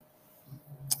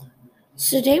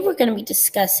So today we're going to be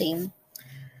discussing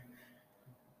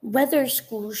whether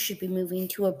schools should be moving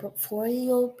to a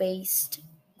portfolio-based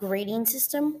grading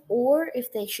system or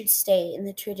if they should stay in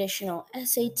the traditional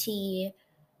SAT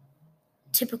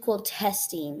typical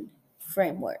testing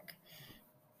framework.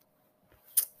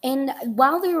 And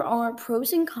while there are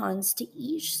pros and cons to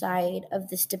each side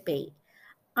of this debate,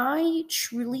 I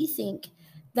truly think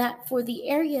that for the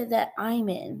area that I'm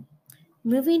in,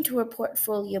 moving to a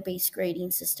portfolio-based grading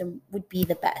system would be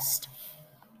the best.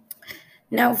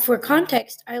 Now, for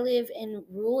context, I live in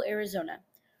rural Arizona.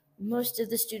 Most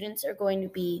of the students are going to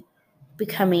be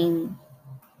becoming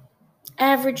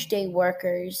average day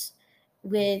workers,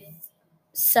 with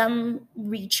some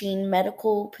reaching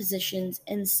medical positions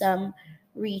and some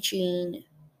reaching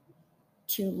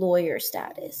to lawyer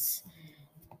status.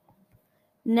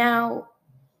 Now,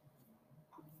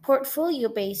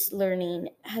 portfolio-based learning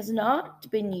has not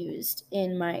been used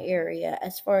in my area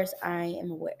as far as I am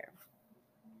aware.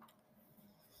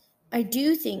 I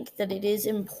do think that it is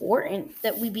important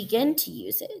that we begin to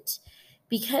use it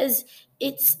because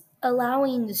it's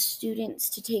allowing the students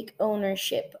to take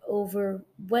ownership over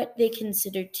what they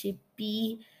consider to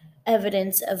be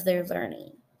evidence of their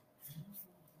learning.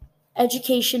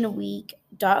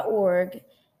 Educationweek.org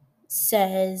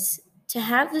says to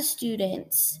have the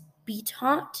students be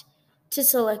taught to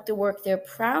select the work they're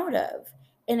proud of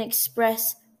and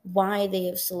express why they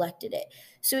have selected it.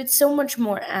 So it's so much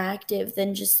more active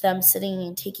than just them sitting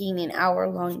and taking an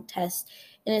hour-long test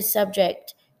in a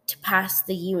subject to pass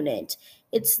the unit.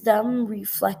 It's them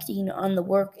reflecting on the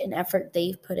work and effort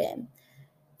they've put in.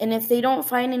 And if they don't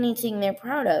find anything they're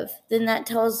proud of, then that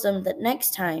tells them that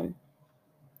next time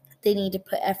they need to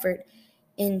put effort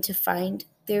in to find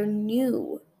their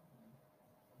new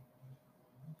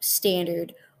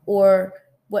standard or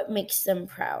what makes them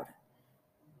proud.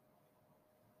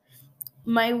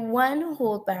 My one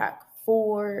holdback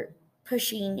for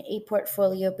pushing a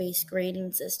portfolio-based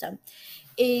grading system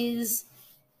is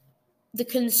the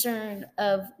concern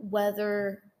of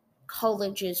whether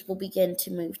colleges will begin to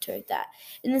move toward that.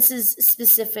 And this is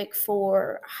specific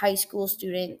for high school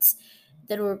students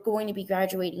that are going to be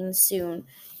graduating soon.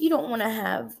 You don't want to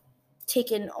have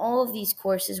taken all of these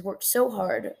courses, worked so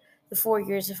hard the 4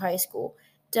 years of high school,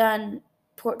 done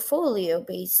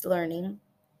portfolio-based learning,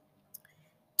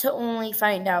 to only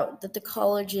find out that the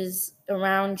colleges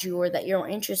around you or that you're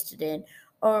interested in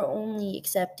are only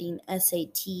accepting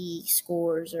SAT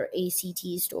scores or ACT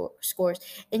scores,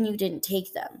 and you didn't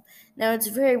take them. Now, it's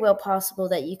very well possible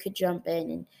that you could jump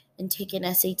in and take an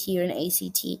SAT or an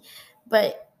ACT,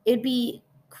 but it'd be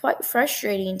quite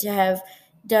frustrating to have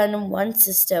done one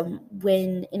system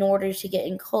when, in order to get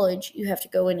in college, you have to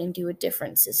go in and do a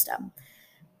different system.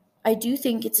 I do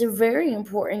think it's a very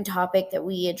important topic that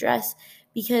we address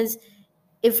because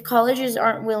if colleges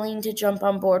aren't willing to jump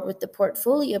on board with the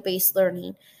portfolio-based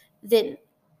learning, then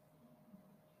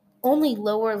only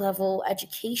lower level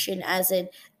education, as in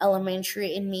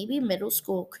elementary and maybe middle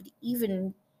school, could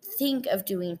even think of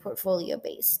doing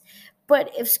portfolio-based.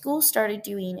 But if schools started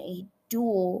doing a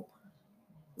dual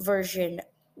version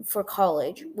for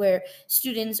college where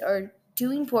students are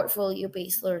doing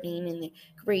portfolio-based learning in the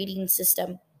grading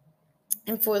system,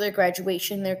 and for their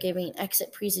graduation, they're giving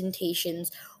exit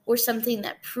presentations or something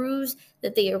that proves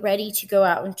that they are ready to go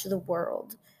out into the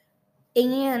world,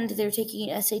 and they're taking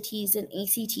SATs and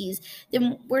ACTs,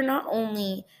 then we're not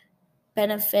only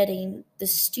benefiting the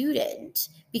student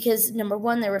because, number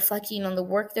one, they're reflecting on the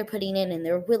work they're putting in and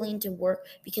they're willing to work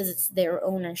because it's their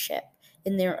ownership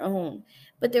and their own,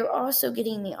 but they're also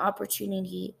getting the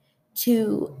opportunity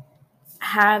to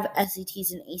have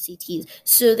SATs and ACTs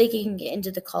so they can get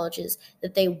into the colleges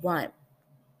that they want.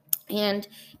 And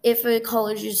if a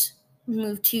college is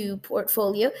moved to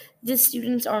portfolio, the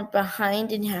students aren't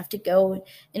behind and have to go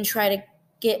and try to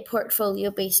get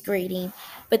portfolio-based grading,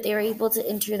 but they're able to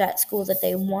enter that school that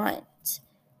they want.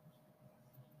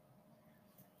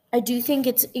 I do think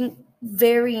it's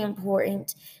very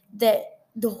important that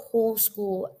the whole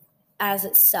school as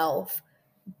itself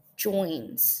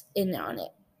joins in on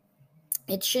it.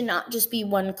 It should not just be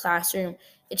one classroom.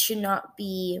 It should not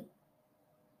be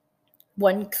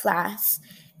one class.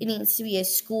 It needs to be a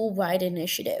school-wide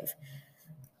initiative.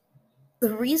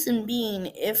 The reason being,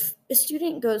 if a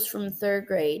student goes from third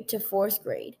grade to fourth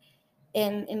grade,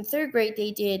 and in third grade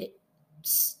they did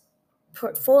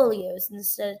portfolios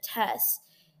instead of tests,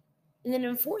 and then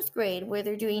in fourth grade where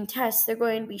they're doing tests, they're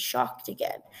going to be shocked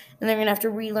again, and they're going to have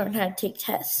to relearn how to take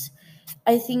tests.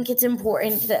 I think it's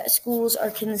important that schools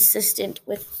are consistent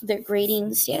with their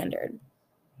grading standard.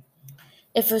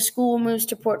 If a school moves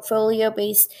to portfolio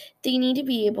based, they need to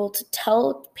be able to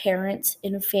tell parents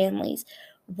and families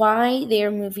why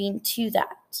they're moving to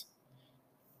that.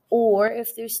 Or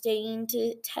if they're staying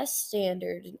to test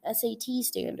standard and SAT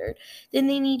standard, then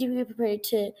they need to be prepared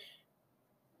to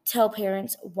tell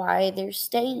parents why they're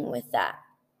staying with that.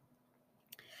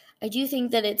 I do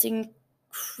think that it's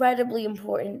incredibly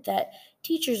important that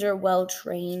teachers are well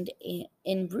trained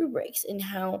in rubrics and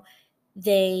how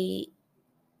they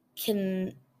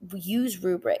can use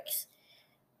rubrics.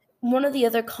 One of the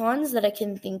other cons that I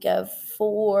can think of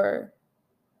for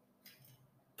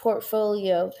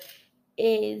portfolio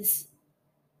is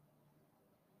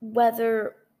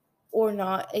whether or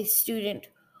not a student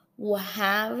will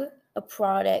have a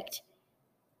product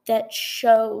that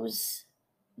shows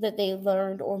that they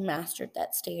learned or mastered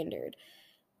that standard.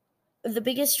 The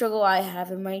biggest struggle I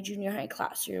have in my junior high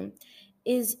classroom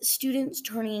is students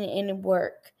turning in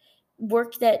work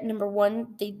that, number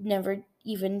one, they never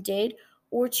even did,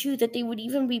 or two, that they would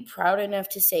even be proud enough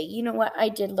to say, you know what, I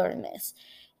did learn this.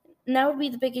 And that would be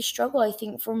the biggest struggle, I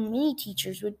think, for many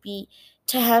teachers, would be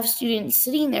to have students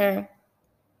sitting there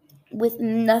with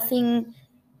nothing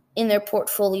in their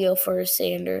portfolio for a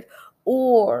standard,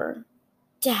 or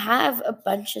to have a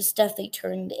bunch of stuff they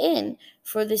turned in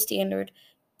for the standard,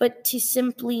 but to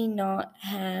simply not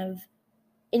have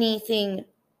anything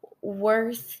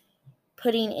worth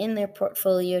putting in their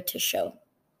portfolio to show.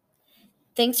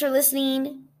 Thanks for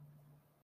listening.